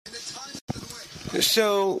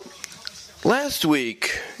So last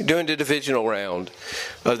week, during the divisional round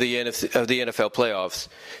of the NFL playoffs,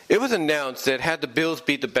 it was announced that had the Bills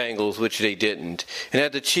beat the Bengals, which they didn't, and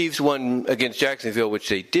had the Chiefs won against Jacksonville, which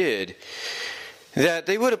they did, that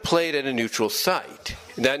they would have played at a neutral site.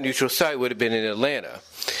 That neutral site would have been in Atlanta.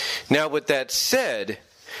 Now, with that said,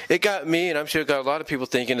 it got me, and I'm sure it got a lot of people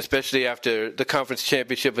thinking, especially after the conference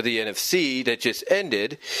championship of the NFC that just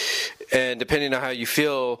ended, and depending on how you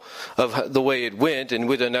feel of the way it went and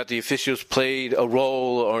whether or not the officials played a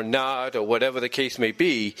role or not, or whatever the case may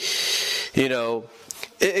be,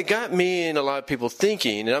 it got me and a lot of people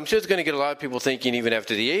thinking, and I'm sure it's going to get a lot of people thinking even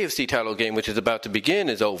after the AFC title game, which is about to begin,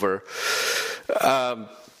 is over.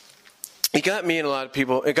 It got me and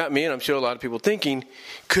I'm sure a lot of people thinking,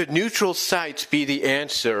 could neutral sites be the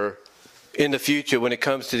answer in the future when it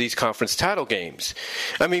comes to these conference title games?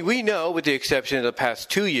 I mean, we know, with the exception of the past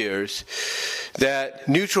 2 years, that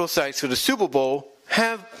neutral sites for the Super Bowl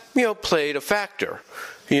have, played a factor.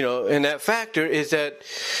 And that factor is that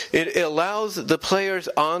it allows the players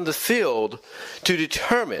on the field to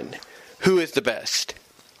determine who is the best.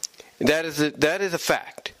 That is a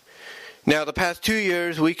fact. Now, the past 2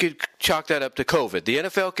 years, we could chalk that up to COVID. The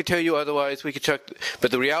NFL could tell you otherwise.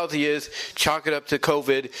 But the reality is, chalk it up to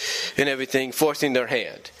COVID and everything forcing their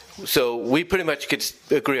hand. So we pretty much could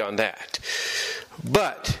agree on that.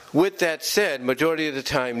 But with that said, majority of the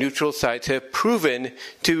time, neutral sites have proven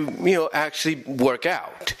to, actually work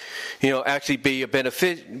out. Actually be a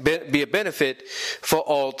benefit for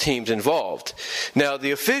all teams involved. Now,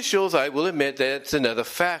 the officials, I will admit, that's another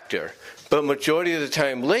factor. But majority of the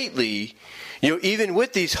time lately, even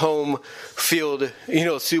with these home field,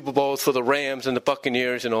 Super Bowls for the Rams and the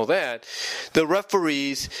Buccaneers and all that, the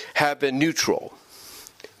referees have been neutral.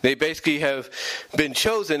 They basically have been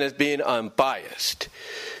chosen as being unbiased.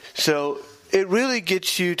 So it really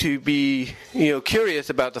gets you to be, curious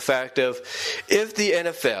about the fact of if the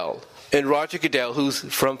NFL and Roger Goodell, who's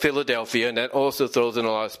from Philadelphia, and that also throws in a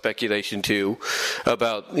lot of speculation too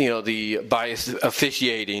about, the biased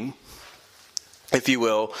officiating, if you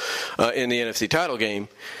will, in the NFC title game,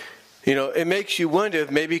 it makes you wonder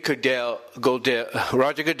if maybe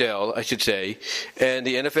Roger Goodell, I should say, and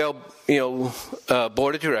the NFL,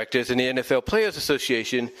 board of directors and the NFL Players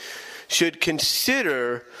Association should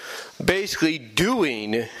consider basically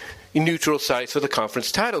doing neutral sites for the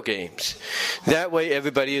conference title games. That way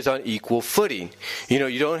everybody is on equal footing.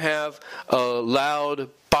 You don't have a loud,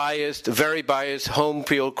 biased, very biased home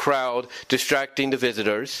field crowd distracting the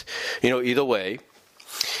visitors, either way.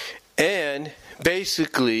 And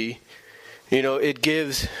basically, it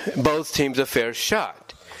gives both teams a fair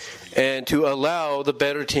shot. And to allow the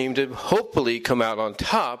better team to hopefully come out on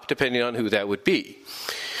top, depending on who that would be.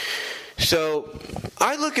 So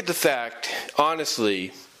I look at the fact,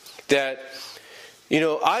 honestly, that,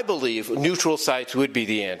 I believe neutral sites would be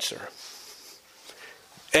the answer.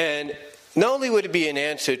 And not only would it be an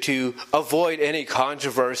answer to avoid any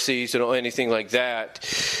controversies or anything like that,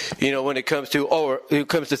 when it comes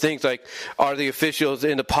to things like, are the officials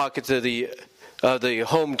in the pockets of the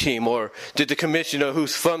home team, or did the commissioner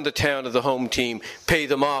who's from the town of the home team pay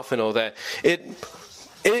them off and all that? It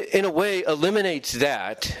in a way eliminates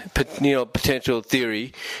that, potential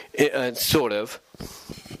theory, sort of,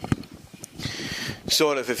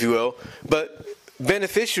 if you will, but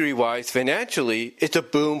beneficiary-wise, financially, it's a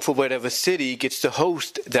boom for whatever city gets to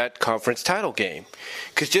host that conference title game.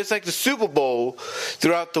 Because just like the Super Bowl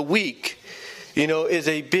throughout the week, is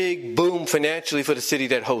a big boom financially for the city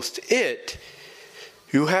that hosts it,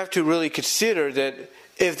 you have to really consider that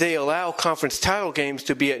if they allow conference title games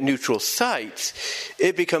to be at neutral sites,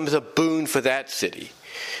 it becomes a boon for that city.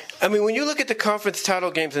 I mean, when you look at the conference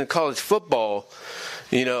title games in college football,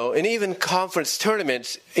 and even conference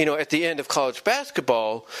tournaments, at the end of college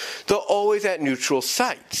basketball, they're always at neutral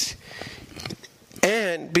sites.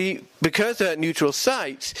 And because they're at neutral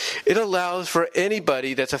sites, it allows for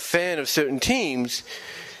anybody that's a fan of certain teams,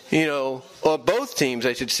 or both teams,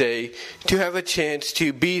 I should say, to have a chance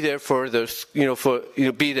to be there for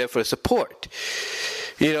be there for support.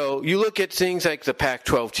 You look at things like the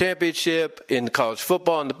Pac-12 championship in college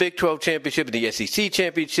football, and the Big 12 championship, and the SEC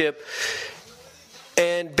championship.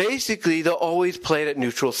 And basically, they're always played at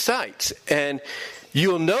neutral sites. And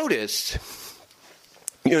you'll notice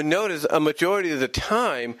a majority of the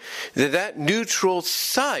time that neutral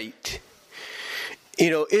site,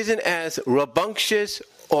 isn't as rambunctious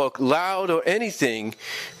or loud or anything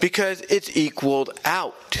because it's equaled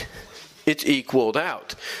out. It's equaled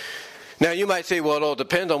out. Now, you might say, well, it all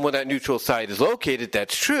depends on where that neutral site is located.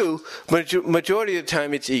 That's true. But majority of the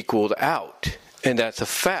time, it's equaled out. And that's a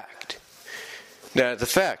fact. That's a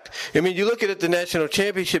fact. I mean, you look at the national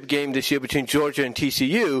championship game this year between Georgia and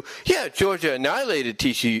TCU. Yeah, Georgia annihilated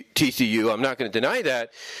TCU. I'm not going to deny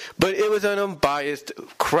that. But it was an unbiased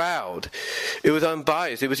crowd. It was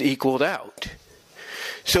unbiased. It was equaled out.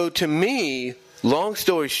 So to me, long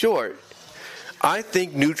story short, I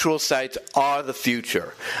think neutral sites are the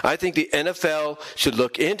future. I think the NFL should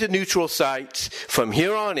look into neutral sites from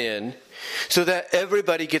here on in, so that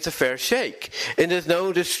everybody gets a fair shake, and there's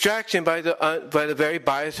no distraction by the very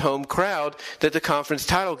biased home crowd that the conference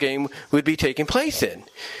title game would be taking place in.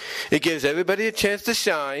 It gives everybody a chance to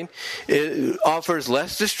shine. It offers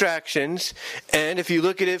less distractions, and if you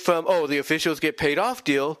look at it from the officials get paid off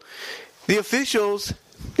deal, the officials,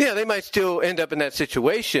 they might still end up in that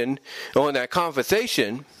situation or in that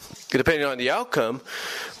conversation, depending on the outcome,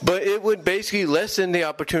 but it would basically lessen the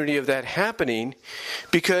opportunity of that happening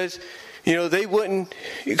because they wouldn't,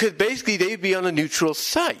 because basically they'd be on a neutral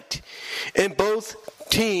site. And both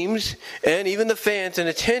teams and even the fans in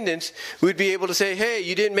attendance would be able to say, hey,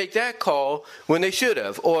 you didn't make that call when they should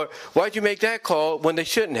have. Or why'd you make that call when they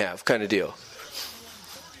shouldn't have, kind of deal.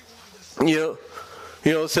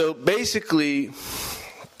 So basically,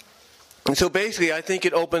 I think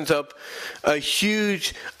it opens up a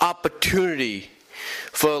huge opportunity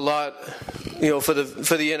for a lot, for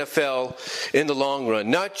the NFL in the long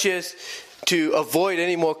run. Not just to avoid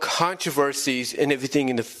any more controversies and everything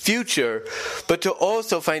in the future, but to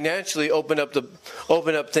also financially open up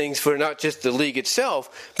things for not just the league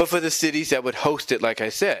itself, but for the cities that would host it, like I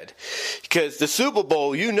said. Because the Super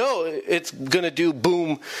Bowl, it's going to do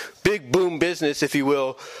big boom business, if you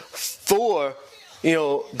will, for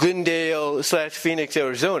Glendale / Phoenix,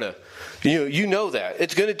 Arizona. You know that.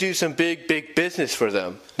 It's going to do some big business for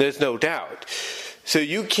them. There's no doubt. So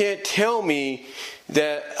you can't tell me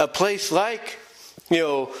that a place like,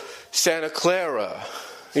 Santa Clara,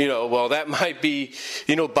 that might be,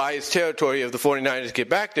 biased territory if the 49ers get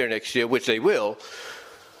back there next year, which they will.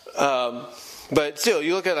 But still,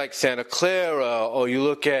 you look at like Santa Clara, or you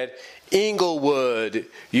look at Inglewood,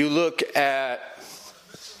 you look at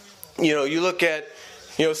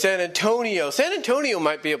San Antonio. San Antonio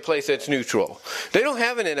might be a place that's neutral. They don't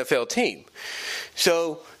have an NFL team.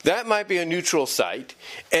 So that might be a neutral site.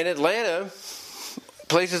 And Atlanta,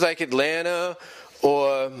 places like Atlanta,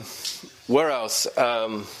 or where else?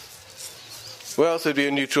 Where else would be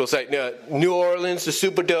a neutral site? New Orleans, the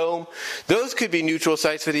Superdome. Those could be neutral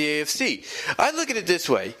sites for the AFC. I look at it this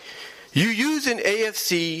way. You use an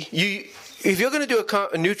AFC... If you're going to do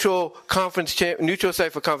a neutral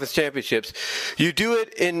site for conference championships, you do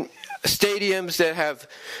it in stadiums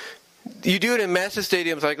you do it in massive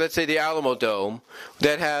stadiums like, let's say, the Alamo Dome,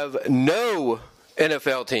 that have no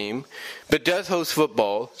NFL team, but does host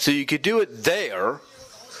football. So you could do it there,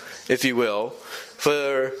 if you will,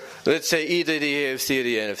 for, let's say, either the AFC or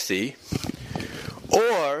the NFC.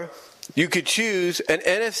 Or you could choose an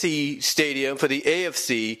NFC stadium for the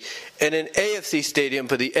AFC and an AFC stadium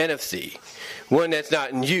for the NFC. One that's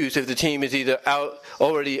not in use if the team is either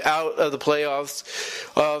already out of the playoffs,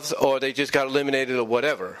 or they just got eliminated or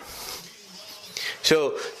whatever.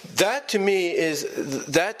 So that to me is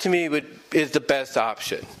the best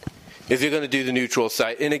option if you're going to do the neutral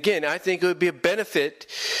site. And again, I think it would be a benefit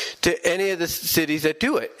to any of the cities that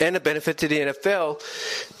do it, and a benefit to the NFL,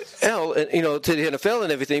 to the NFL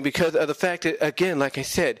and everything, because of the fact that, again, like I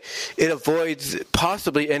said, it avoids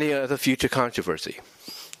possibly any other future controversy.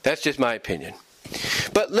 That's just my opinion.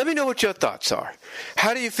 But let me know what your thoughts are.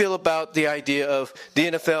 How do you feel about the idea of the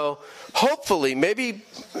NFL hopefully, maybe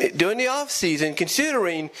during the offseason,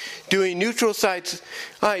 considering doing neutral sites,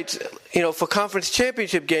 for conference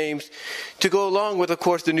championship games to go along with, of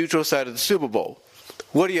course, the neutral site of the Super Bowl?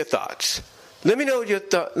 What are your thoughts? Let me know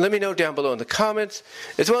Let me know down below in the comments,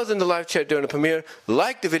 as well as in the live chat during the premiere.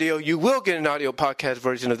 Like the video. You will get an audio podcast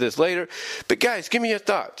version of this later. But guys, give me your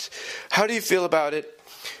thoughts. How do you feel about it?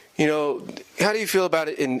 How do you feel about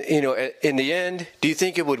it in the end? Do you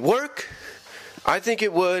think it would work? I think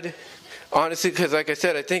it would, honestly, because like I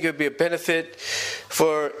said, I think it would be a benefit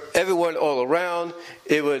for everyone all around.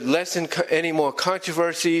 It would lessen any more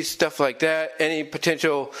controversies, stuff like that, any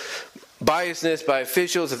potential biasness by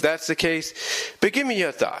officials, if that's the case. But give me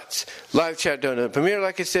your thoughts. Live chat during the premiere,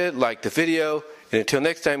 like I said, like the video. And until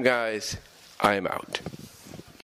next time, guys, I am out.